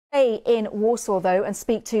stay in Warsaw, though, and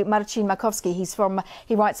speak to Marcin Makowski.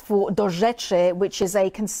 He writes for Do Rzeczy, which is a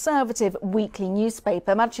conservative weekly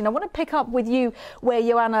newspaper. Marcin, I want to pick up with you where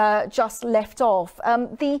Joanna just left off.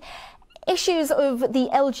 The issues of the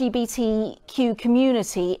LGBTQ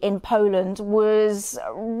community in Poland was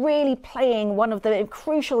really playing one of the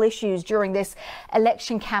crucial issues during this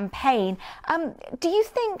election campaign. Do you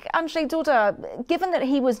think Andrzej Duda, given that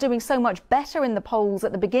he was doing so much better in the polls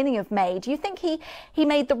at the beginning of May, do you think he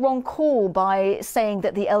made the wrong call by saying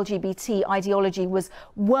that the LGBT ideology was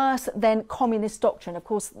worse than communist doctrine? Of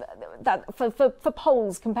course, that for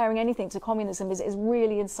Poles, comparing anything to communism is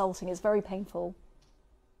really insulting. It's very painful.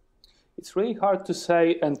 It's really hard to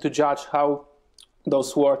say and to judge how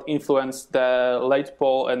those words influence the late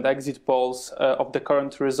poll and exit polls of the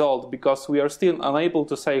current result, because we are still unable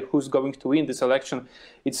to say who's going to win this election.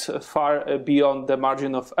 It's far beyond the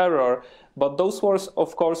margin of error. But those words,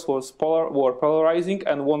 of course, were polarizing,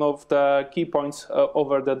 and one of the key points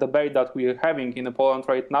over the debate that we are having in Poland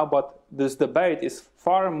right now. But this debate is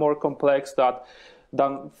far more complex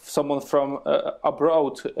than someone from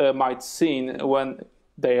abroad might see when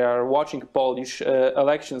they are watching Polish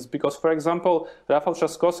elections, because, for example, Rafał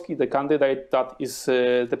Trzaskowski, the candidate that is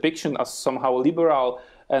depicted as somehow liberal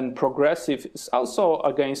and progressive, is also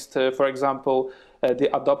against, for example,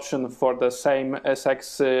 the adoption for the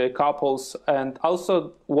same-sex couples, and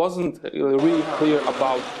also wasn't really clear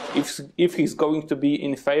about if he's going to be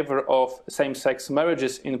in favor of same-sex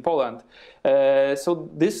marriages in Poland. So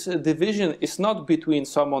this division is not between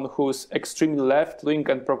someone who's extremely left-wing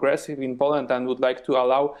and progressive in Poland and would like to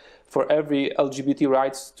allow for every LGBT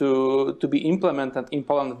rights to be implemented in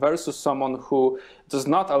Poland versus someone who does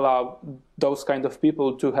not allow those kind of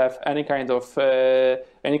people to have any kind of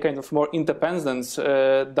more independence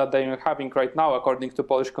that they are having right now according to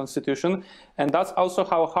Polish constitution. And that's also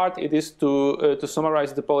how hard it is to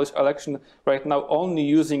summarize the Polish election right now, only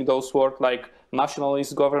using those words like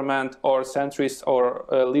nationalist government or centrist or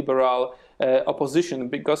liberal opposition,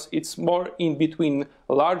 because it's more in between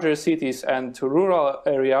larger cities and rural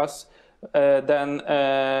areas than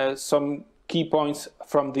some key points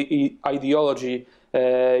from the ideology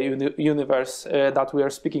universe that we are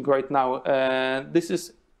speaking right now. This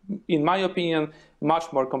is, in my opinion,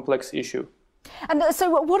 much more complex issue. And so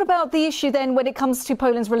what about the issue then when it comes to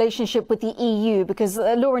Poland's relationship with the EU? Because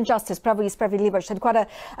Law and Justice, Prawo i Sprawiedliwość, had quite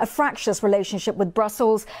a fractious relationship with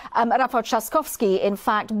Brussels. Rafał Trzaskowski, in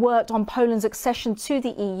fact, worked on Poland's accession to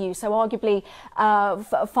the EU, so arguably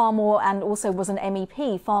far more, and also was an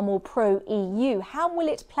MEP, far more pro-EU. How will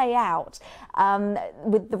it play out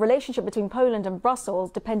with the relationship between Poland and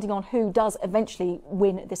Brussels, depending on who does eventually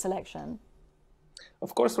win this election?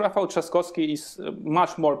 Of course, Rafał Trzaskowski is a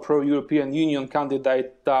much more pro-European Union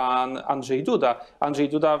candidate than Andrzej Duda. Andrzej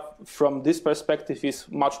Duda, from this perspective, is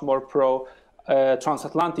much more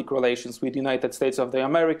pro-transatlantic relations with the United States of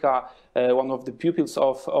America, one of the pupils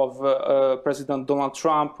of President Donald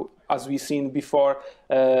Trump, as we've seen before.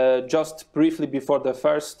 Just briefly before the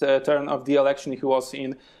first turn of the election, he was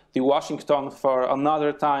in Washington for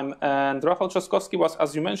another time, and Rafał Trzaskowski was,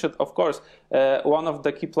 as you mentioned, of course, one of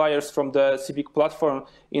the key players from the civic platform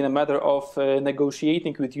in a matter of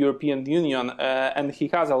negotiating with European Union, and he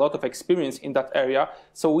has a lot of experience in that area.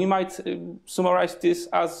 So we might summarize this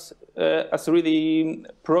as a really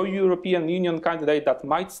pro-European Union candidate that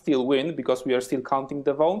might still win, because we are still counting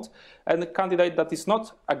the vote, and a candidate that is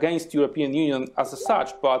not against European Union as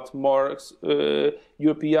such, but more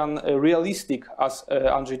European realistic, as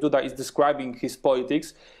Andrzej Duda is describing his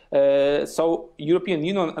politics. So European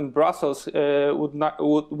Union and Brussels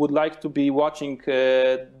would like to be watching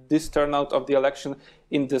this turnout of the election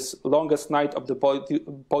in this longest night of the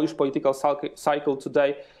Polish political cycle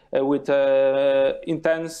today, with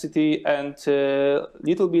intensity and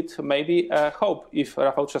little bit maybe hope if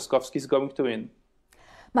Rafał Trzaskowski is going to win.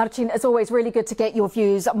 Marcin, as always, really good to get your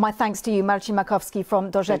views. My thanks to you, Marcin Makowski from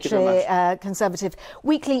Do Rzeczy, conservative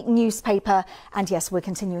weekly newspaper. And yes, we're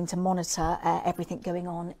continuing to monitor everything going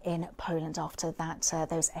on in Poland after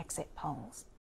those exit polls.